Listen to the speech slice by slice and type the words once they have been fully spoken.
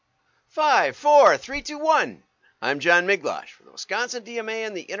5, 4, 3, 2, 1. I'm John Miglosh for the Wisconsin DMA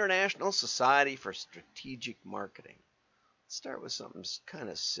and the International Society for Strategic Marketing. Let's start with something kind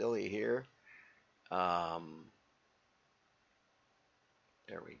of silly here. There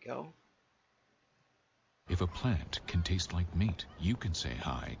we go. If a plant can taste like meat, you can say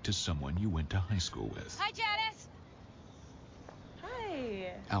hi to someone you went to high school with. Hi, Janice.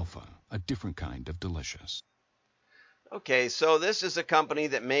 Hi. Alpha, a different kind of delicious. Okay, so this is a company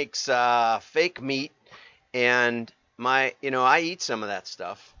that makes fake meat, and I eat some of that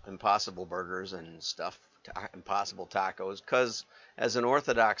stuff, Impossible Burgers and stuff, Impossible Tacos, because as an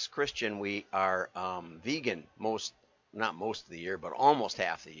Orthodox Christian, we are vegan not most of the year, but almost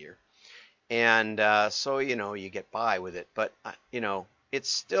half the year. And so, you get by with it. But, it's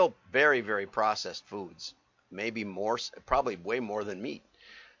still very, very processed foods. Maybe more, probably way more than meat.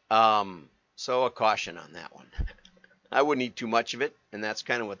 So a caution on that one. I wouldn't eat too much of it. And that's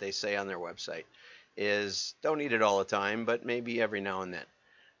kind of what they say on their website is don't eat it all the time, but maybe every now and then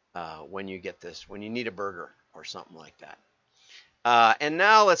when you need a burger or something like that. And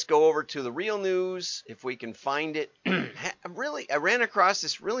now let's go over to the real news, if we can find it. I ran across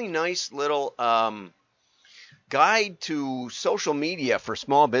this really nice little guide to social media for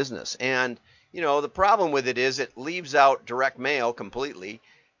small business. And, the problem with it is it leaves out direct mail completely,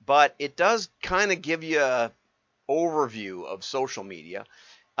 but it does kind of give you an overview of social media.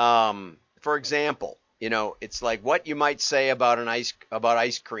 For example, it's like what you might say about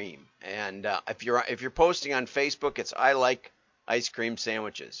ice cream. And if you're posting on Facebook, it's I like ice cream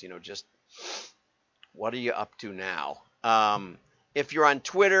sandwiches, just what are you up to now? If you're on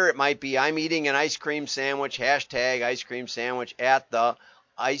Twitter, it might be I'm eating an ice cream sandwich, hashtag ice cream sandwich at the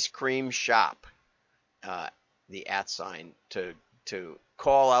ice cream shop, the @ sign to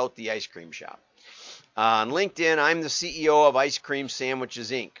call out the ice cream shop. On LinkedIn, I'm the CEO of Ice Cream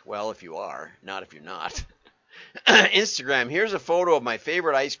Sandwiches, Inc. Well, if you are, not if you're not. Instagram, here's a photo of my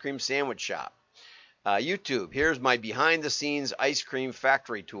favorite ice cream sandwich shop. YouTube, here's my behind-the-scenes ice cream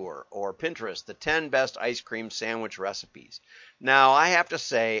factory tour. Or Pinterest, the 10 best ice cream sandwich recipes. Now, I have to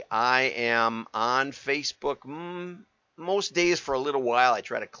say, I am on Facebook most days for a little while. I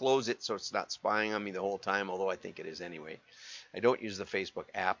try to close it so it's not spying on me the whole time, although I think it is anyway. I don't use the Facebook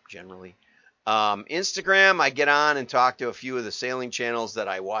app generally. Instagram, I get on and talk to a few of the sailing channels that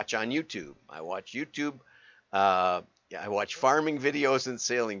I watch on YouTube. I watch YouTube. I watch farming videos and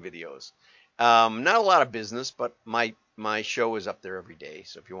sailing videos. Not a lot of business, but my show is up there every day.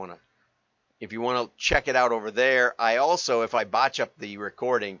 So if you want to check it out over there, I also, if I botch up the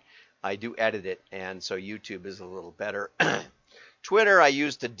recording, I do edit it, and so YouTube is a little better. Twitter, I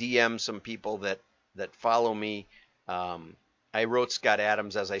use to DM some people that follow me. I wrote Scott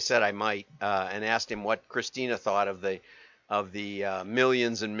Adams, as I said I might, and asked him what Christina thought of the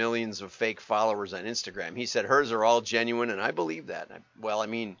millions and millions of fake followers on Instagram. He said hers are all genuine, and I believe that.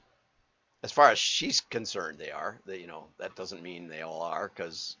 As far as she's concerned, they are. That doesn't mean they all are,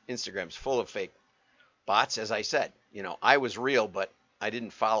 because Instagram's full of fake bots. As I said, I was real, but I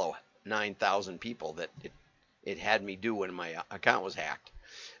didn't follow 9,000 people that it had me do when my account was hacked.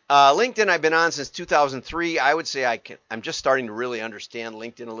 LinkedIn, I've been on since 2003. I would say I'm just starting to really understand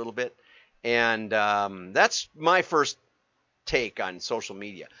LinkedIn a little bit. And that's my first take on social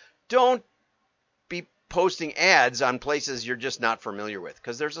media. Don't be posting ads on places you're just not familiar with,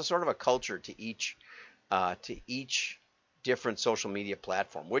 because there's a sort of a culture to each different social media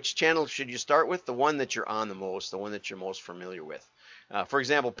platform. Which channel should you start with? The one that you're on the most, the one that you're most familiar with. For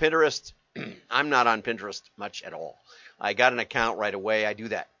example, Pinterest, I'm not on Pinterest much at all. I got an account right away. I do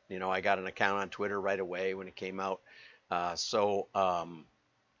that. I got an account on Twitter right away when it came out.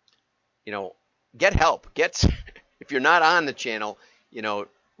 Get help. If you're not on the channel,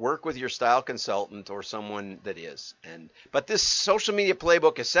 work with your style consultant or someone that is. But this social media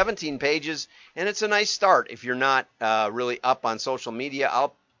playbook is 17 pages, and it's a nice start if you're not really up on social media.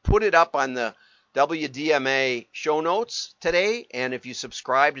 I'll put it up on the WDMA show notes today, and if you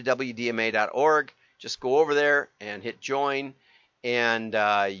subscribe to WDMA.org, just go over there and hit join, and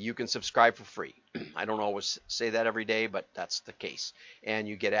you can subscribe for free. I don't always say that every day, but that's the case. And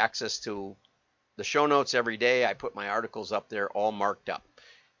you get access to the show notes every day. I put my articles up there all marked up.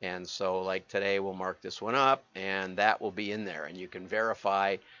 And so like today, we'll mark this one up, and that will be in there, and you can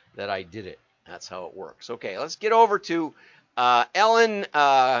verify that I did it. That's how it works. Okay, let's get over to Ellen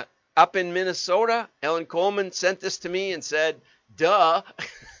up in Minnesota. Ellen Coleman sent this to me and said, duh.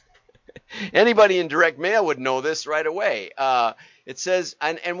 Anybody in direct mail would know this right away. It says,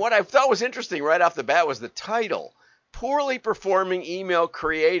 and what I thought was interesting right off the bat was the title, Poorly Performing Email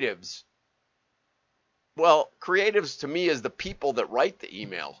Creatives Well, creatives to me is the people that write the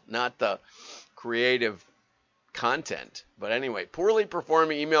email, not the creative content. But anyway, poorly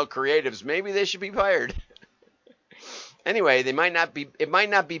performing email creatives, maybe they should be fired. Anyway, they might not be. It might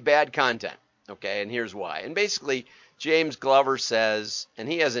not be bad content. Okay, and here's why. And basically, James Glover says, and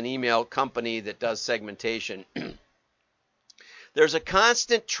he has an email company that does segmentation. There's a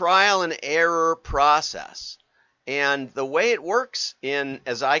constant trial and error process. And the way it works,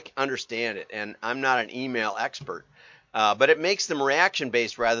 as I understand it, and I'm not an email expert, but it makes them reaction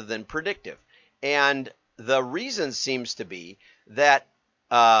based rather than predictive. And the reason seems to be that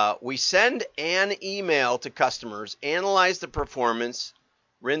we send an email to customers, analyze the performance,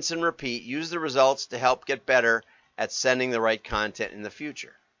 rinse and repeat, use the results to help get better at sending the right content in the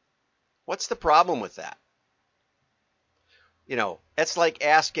future. What's the problem with that? It's like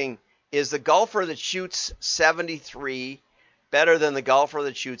asking, is the golfer that shoots 73 better than the golfer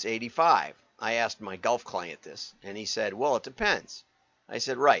that shoots 85? I asked my golf client this, and he said, well, it depends. I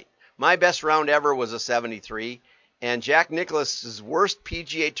said, right. My best round ever was a 73, and Jack Nicklaus's worst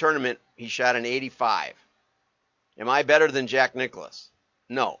PGA tournament, he shot an 85. Am I better than Jack Nicklaus?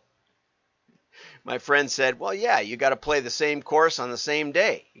 No. My friend said, well, yeah, you got to play the same course on the same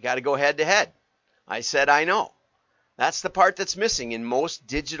day. You got to go head to head. I said, I know. That's the part that's missing in most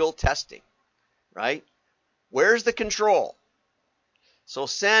digital testing, right? Where's the control? So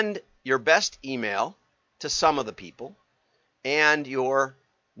send your best email to some of the people and your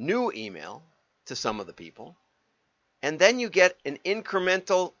new email to some of the people, and then you get an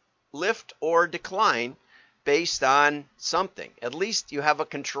incremental lift or decline based on something. At least you have a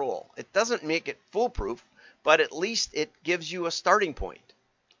control. It doesn't make it foolproof, but at least it gives you a starting point,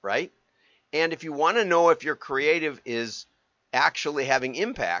 right? And if you want to know if your creative is actually having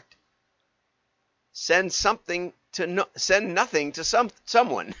impact, send nothing to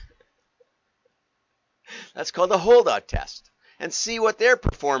someone. That's called the holdout test, and see what their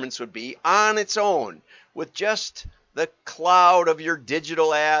performance would be on its own with just the cloud of your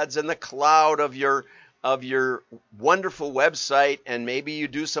digital ads and the cloud of your wonderful website, and maybe you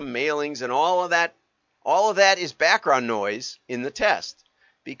do some mailings, and all of that is background noise in the test,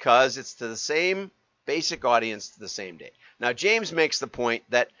 because it's to the same basic audience the same day. Now, James makes the point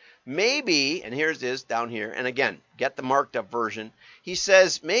that maybe, and here's this down here, and again, get the marked up version. He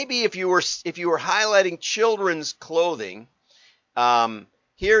says maybe if you were highlighting children's clothing,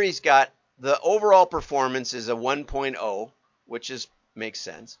 here he's got the overall performance is a 1.0, which makes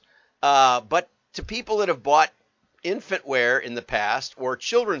sense. But to people that have bought infant wear in the past or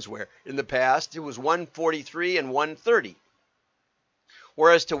children's wear in the past, it was 143 and 130.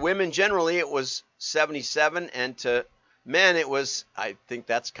 Whereas to women generally it was 77, and to men it was, I think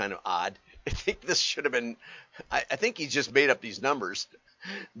that's kind of odd. I think this should have been, I think he just made up these numbers.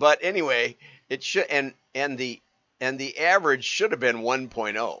 But anyway, it should, and the average should have been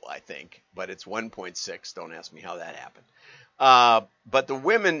 1.0, I think, but it's 1.6. Don't ask me how that happened. But the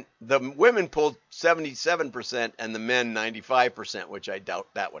women pulled 77% and the men 95%, which I doubt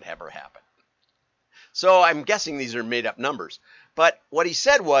that would ever happen. So I'm guessing these are made up numbers. But what he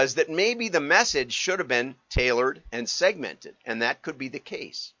said was that maybe the message should have been tailored and segmented, and that could be the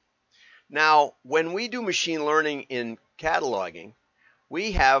case. Now, when we do machine learning in cataloging,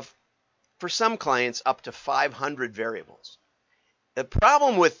 we have, for some clients, up to 500 variables. The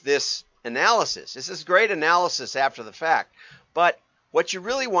problem with this analysis is this great analysis after the fact, but what you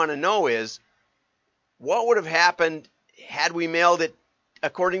really want to know is what would have happened had we mailed it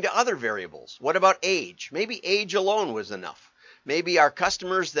according to other variables. What about age? Maybe age alone was enough. Maybe our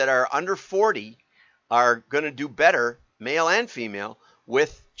customers that are under 40 are going to do better, male and female,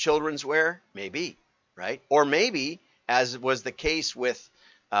 with children's wear, maybe, right? Or maybe, as was the case with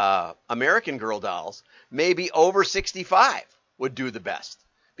American Girl dolls, maybe over 65 would do the best,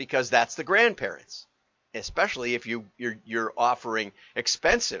 because that's the grandparents, especially if you're offering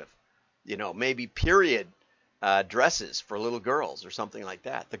expensive, maybe period dresses for little girls or something like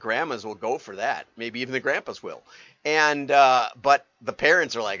that. The grandmas will go for that. Maybe even the grandpas will. And but the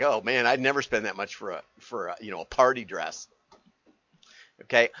parents are like, oh man, I'd never spend that much for a party dress.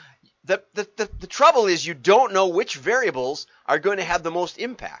 Okay. The trouble is you don't know which variables are going to have the most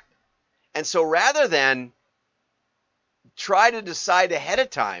impact. And so rather than try to decide ahead of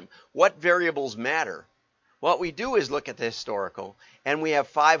time what variables matter, what we do is look at the historical, and we have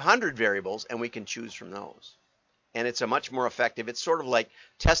 500 variables, and we can choose from those. And it's a much more effective, it's sort of like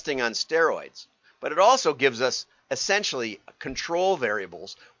testing on steroids. But it also gives us essentially control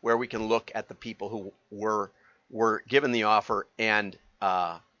variables where we can look at the people who were given the offer and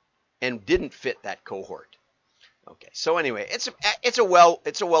didn't fit that cohort. Okay. So anyway, it's a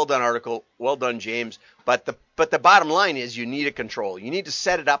well done article, well done, James. But the bottom line is you need a control. You need to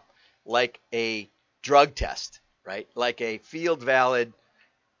set it up like a drug test, right? Like a field valid,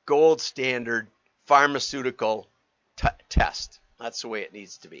 gold standard pharmaceutical test. That's the way it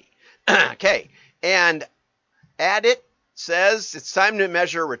needs to be. Okay. And at it says it's time to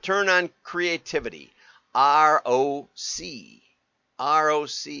measure return on creativity, ROC.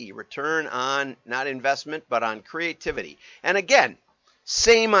 ROC, return on not investment, but on creativity. And again,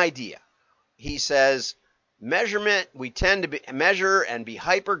 same idea. He says measurement, we tend to measure and be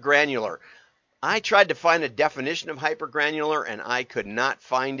hyper granular. I tried to find a definition of hypergranular and I could not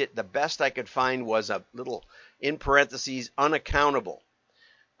find it. The best I could find was a little, in parentheses, unaccountable.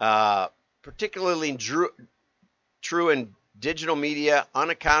 Particularly true in digital media,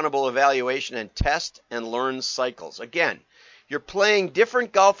 unaccountable evaluation and test and learn cycles. Again, you're playing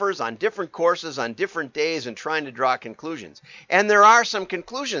different golfers on different courses on different days and trying to draw conclusions. And there are some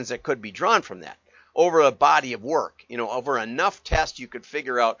conclusions that could be drawn from that over a body of work. Over enough tests, you could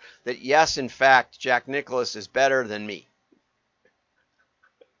figure out that, yes, in fact, Jack Nicklaus is better than me.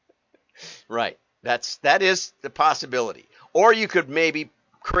 Right. That is the possibility. Or you could maybe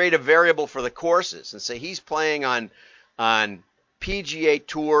create a variable for the courses and say he's playing on PGA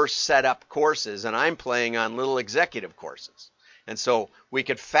Tour setup courses and I'm playing on little executive courses. And so we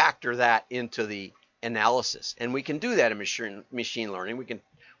could factor that into the analysis. And we can do that in machine learning.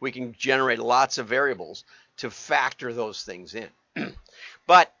 We can generate lots of variables to factor those things in.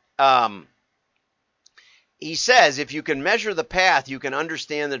 But he says if you can measure the path, you can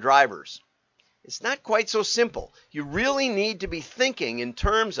understand the drivers. It's not quite so simple. You really need to be thinking in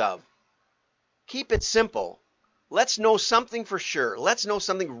terms of keep it simple. Let's know something for sure. Let's know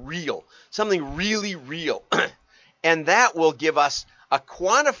something real, something really real. And that will give us a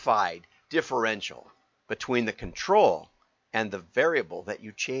quantified differential between the control and the variable that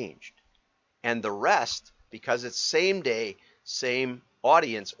you changed. And the rest, because it's same day, same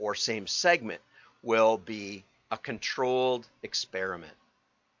audience, or same segment, will be a controlled experiment.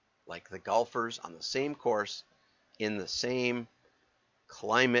 Like the golfers on the same course, in the same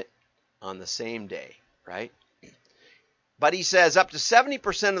climate, on the same day, right? But he says up to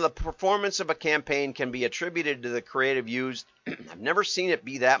 70% of the performance of a campaign can be attributed to the creative used. I've never seen it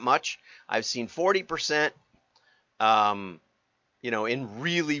be that much. I've seen 40%, in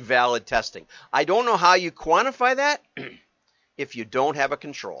really valid testing. I don't know how you quantify that if you don't have a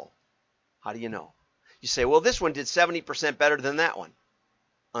control. How do you know? You say, well, this one did 70% better than that one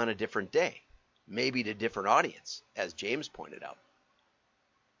on a different day, maybe to a different audience, as James pointed out.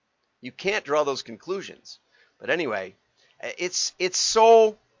 You can't draw those conclusions. But anyway, it's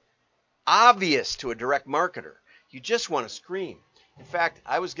so obvious to a direct marketer. You just want to scream. In fact,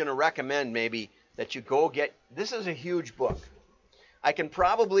 I was going to recommend maybe that you go get, this is a huge book. I can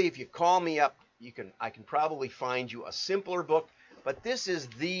probably, if you call me up, I can probably find you a simpler book, but this is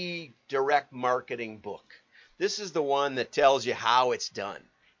the direct marketing book. This is the one that tells you how it's done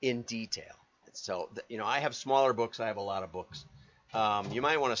in detail. So, I have smaller books. I have a lot of books. You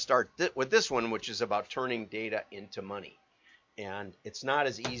might want to start with this one, which is about turning data into money. And it's not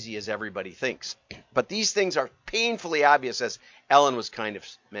as easy as everybody thinks. But these things are painfully obvious, as Ellen was kind of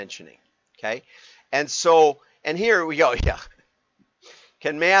mentioning. Okay? And here we go. Yeah.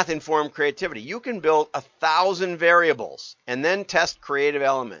 Can math inform creativity? You can build 1,000 variables and then test creative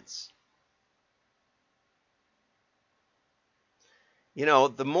elements.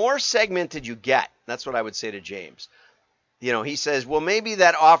 The more segmented you get, that's what I would say to James. He says, well, maybe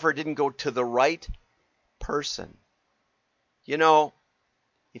that offer didn't go to the right person.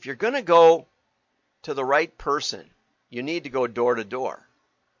 If you're going to go to the right person, you need to go door to door.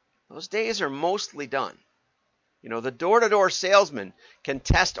 Those days are mostly done. The door-to-door salesman can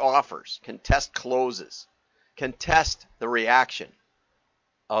test offers, can test closes, can test the reaction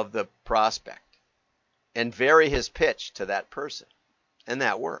of the prospect and vary his pitch to that person. And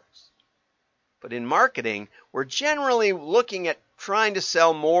that works. But in marketing, we're generally looking at trying to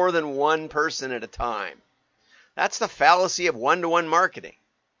sell more than one person at a time. That's the fallacy of one-to-one marketing.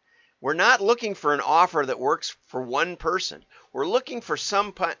 We're not looking for an offer that works for one person. We're looking for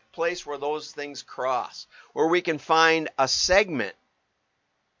some place where those things cross, where we can find a segment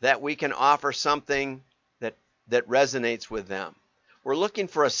that we can offer something that resonates with them. We're looking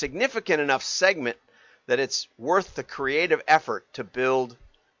for a significant enough segment that it's worth the creative effort to build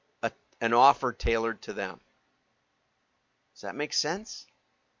an offer tailored to them. Does that make sense?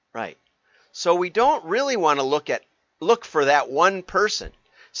 Right. So we don't really want to look for that one person.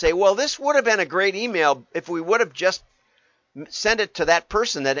 Say, well, this would have been a great email if we would have just sent it to that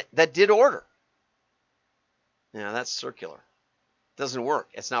person that did order. Yeah, that's circular. Doesn't work.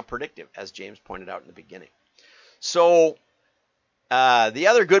 It's not predictive, as James pointed out in the beginning. So the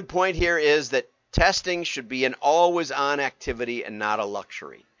other good point here is that testing should be an always-on activity and not a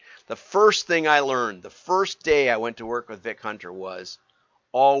luxury. The first thing I learned, the first day I went to work with Vic Hunter, was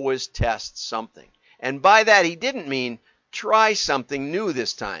always test something. And by that, he didn't mean try something new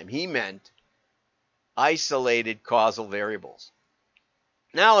this time. He meant isolated causal variables.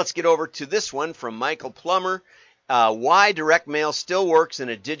 Now let's get over to this one from Michael Plummer. Why direct mail still works in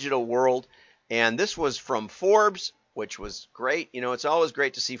a digital world. And this was from Forbes, which was great. You know, it's always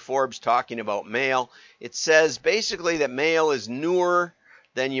great to see Forbes talking about mail. It says basically that mail is newer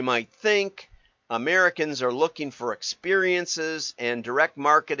than you might think. Americans are looking for experiences, and direct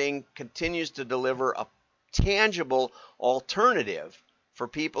marketing continues to deliver a tangible alternative for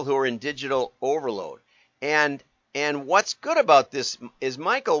people who are in digital overload. And what's good about this is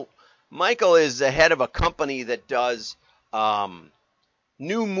Michael is the head of a company that does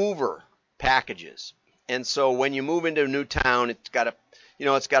new mover packages. And so when you move into a new town, it's got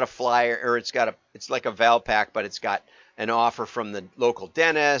a flyer, or it's like a Valpak, but it's got an offer from the local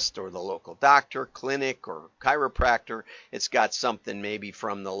dentist or the local doctor, clinic, or chiropractor. It's got something maybe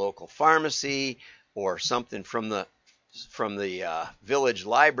from the local pharmacy or something from the village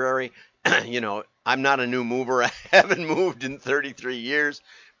library. You know, I'm not a new mover. I haven't moved in 33 years,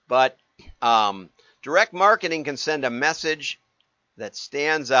 but direct marketing can send a message that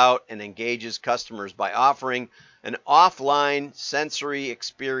stands out and engages customers by offering an offline sensory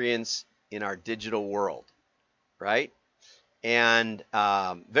experience in our digital world, right? And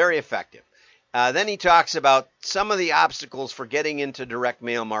very effective. Then he talks about some of the obstacles for getting into direct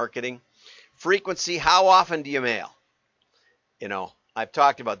mail marketing. Frequency, how often do you mail? You know, I've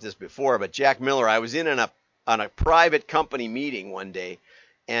talked about this before, but Jack Miller, I was on a private company meeting one day,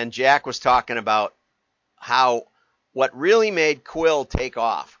 and Jack was talking about how what really made Quill take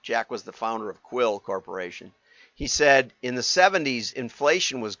off. Jack was the founder of Quill Corporation. He said in the 70s,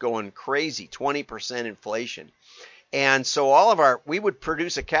 inflation was going crazy, 20% inflation. And so we would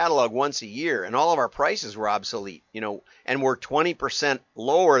produce a catalog once a year, and all of our prices were obsolete, you know, and were 20%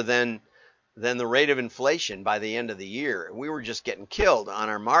 lower than the rate of inflation by the end of the year. We were just getting killed on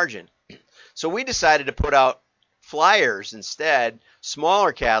our margin. So we decided to put out flyers instead,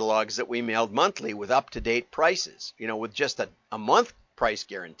 smaller catalogs that we mailed monthly with up-to-date prices, you know, with just a month price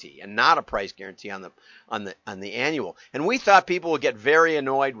guarantee and not a price guarantee on the annual. And we thought people would get very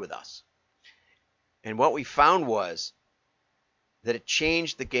annoyed with us. And what we found was that it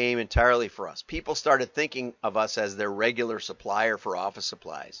changed the game entirely for us. People started thinking of us as their regular supplier for office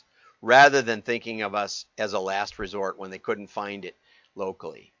supplies, rather than thinking of us as a last resort when they couldn't find it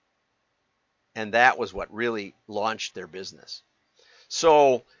locally. And that was what really launched their business.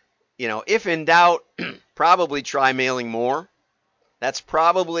 So, you know, if in doubt, probably try mailing more. That's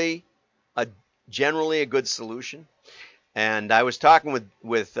probably generally a good solution. And I was talking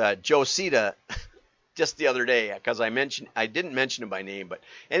with Joe Sita just the other day, because I didn't mention him by name, but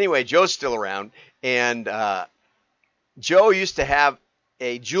anyway, Joe's still around. And Joe used to have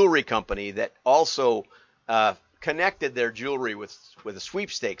a jewelry company that also connected their jewelry with a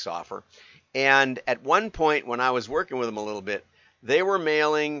sweepstakes offer. And at one point when I was working with them a little bit, they were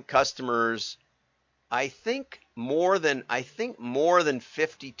mailing customers, I think more than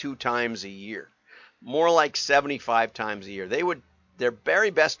 52 times a year, more like 75 times a year. Their very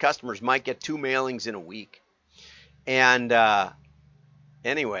best customers might get 2 mailings in a week. And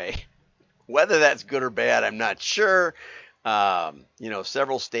anyway, whether that's good or bad, I'm not sure. You know,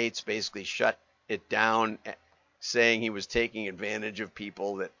 several states basically shut it down, saying he was taking advantage of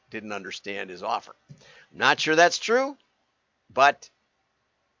people that didn't understand his offer. I'm not sure that's true, but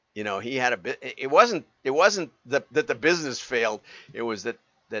you know, he had a bit. It wasn't that the business failed. It was that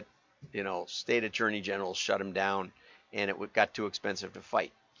you know, state attorney generals shut him down, and it got too expensive to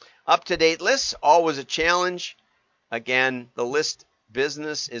fight. Up-to-date lists, always a challenge. Again, the list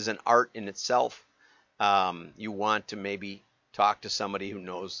business is an art in itself. You want to maybe talk to somebody who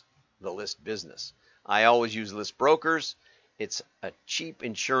knows the list business. I always use list brokers. It's a cheap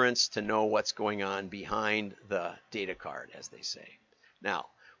insurance to know what's going on behind the data card, as they say. Now,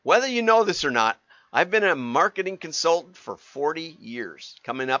 whether you know this or not, I've been a marketing consultant for 40 years.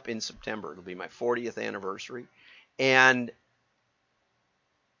 Coming up in September, it'll be my 40th anniversary. And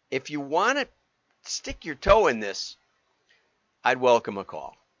if you want to stick your toe in this, I'd welcome a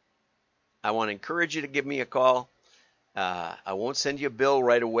call. I want to encourage you to give me a call. I won't send you a bill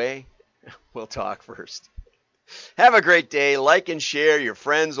right away. We'll talk first. Have a great day. Like and share. Your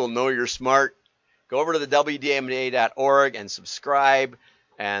friends will know you're smart. Go over to the WDMA.org and subscribe.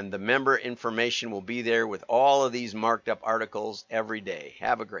 And the member information will be there with all of these marked up articles every day.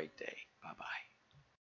 Have a great day. Bye-bye.